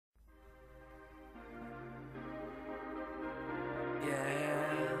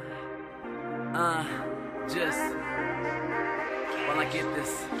Just while I get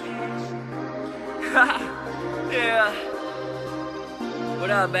this. Yeah. What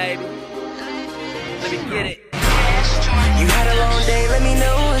up, baby? Let me get it. You had a long day, let me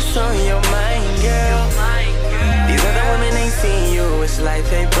know what's on your mind, girl. These other women ain't seen you, it's like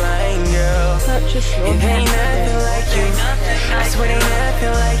they blind, girl. It ain't nothing like you, I swear ain't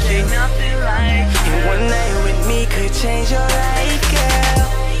nothing like you. And one night with me could change your life, girl.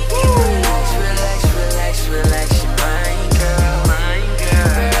 Relax, relax, relax, relax your mind, girl.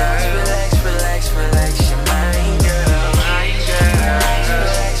 Relax, relax, relax your mind, girl. Relax,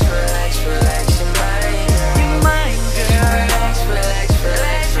 relax, relax your mind, girl. Relax, relax,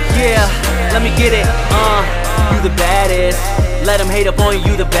 relax. Yeah, let me get it. You the baddest. Let them hate up on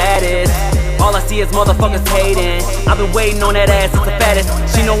you, the baddest. All I see is motherfuckers hating. I've been waiting on that ass since the fattest.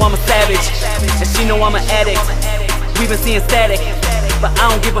 She know I'm a savage, and she know I'm an addict. We been seeing static, but I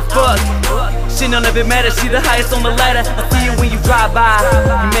don't give a fuck. Shit, none of it matters. She the highest on the ladder. I see you when you drive by.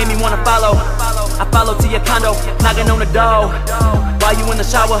 You made me wanna follow. I follow to your condo, knocking on the door while you in the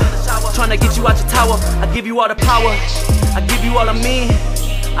shower, trying to get you out your tower. I give you all the power, I give you all of me,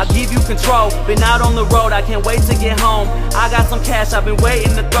 I give you control. Been out on the road, I can't wait to get home. I got some cash I've been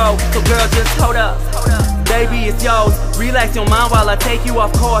waiting to throw. So girl, just hold up, baby, it's yours. Relax your mind while I take you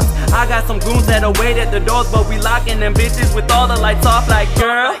off course. I got some goons that'll wait at the doors, but we locking them bitches with all the lights off. Like,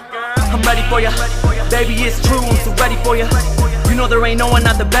 girl, I'm ready for ya. Baby, it's true, I'm so ready for ya. You know there ain't no one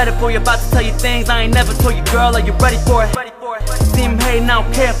out the better for you. About to tell you things I ain't never told you, girl. Are you ready for it? See him hating, I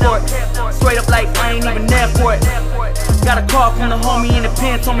don't care for it. Straight up like I ain't even there for it. Got a call from the homie in the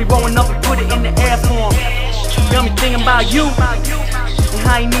pen, told me rolling up and put it in the air for him. Got me thinking about you and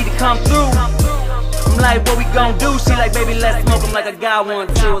how you need to come through. I'm like, what we gon' do? She like, baby, let's smoke. I'm like, I got one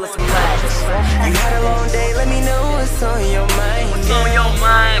too. Let's relax. You had a long day, let me know what's on your mind, girl. What's on your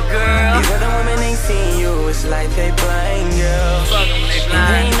mind, girl? These other women ain't seen you, it's like they blind, girl. Fuck them, they It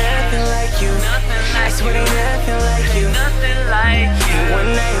blind. ain't nothing like you, I swear ain't nothing like you. Nothing like you. One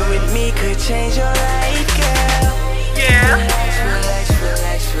night with me could change your life, girl. Yeah. Relax,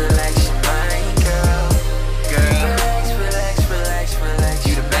 relax, relax your mind, girl. Relax, relax, relax, relax.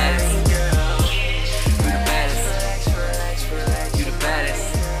 You the baddest. girl. You the baddest. Relax, relax, You the baddest.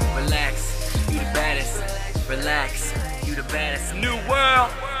 Relax. You the baddest. Relax. You the baddest. New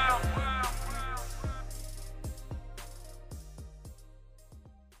world.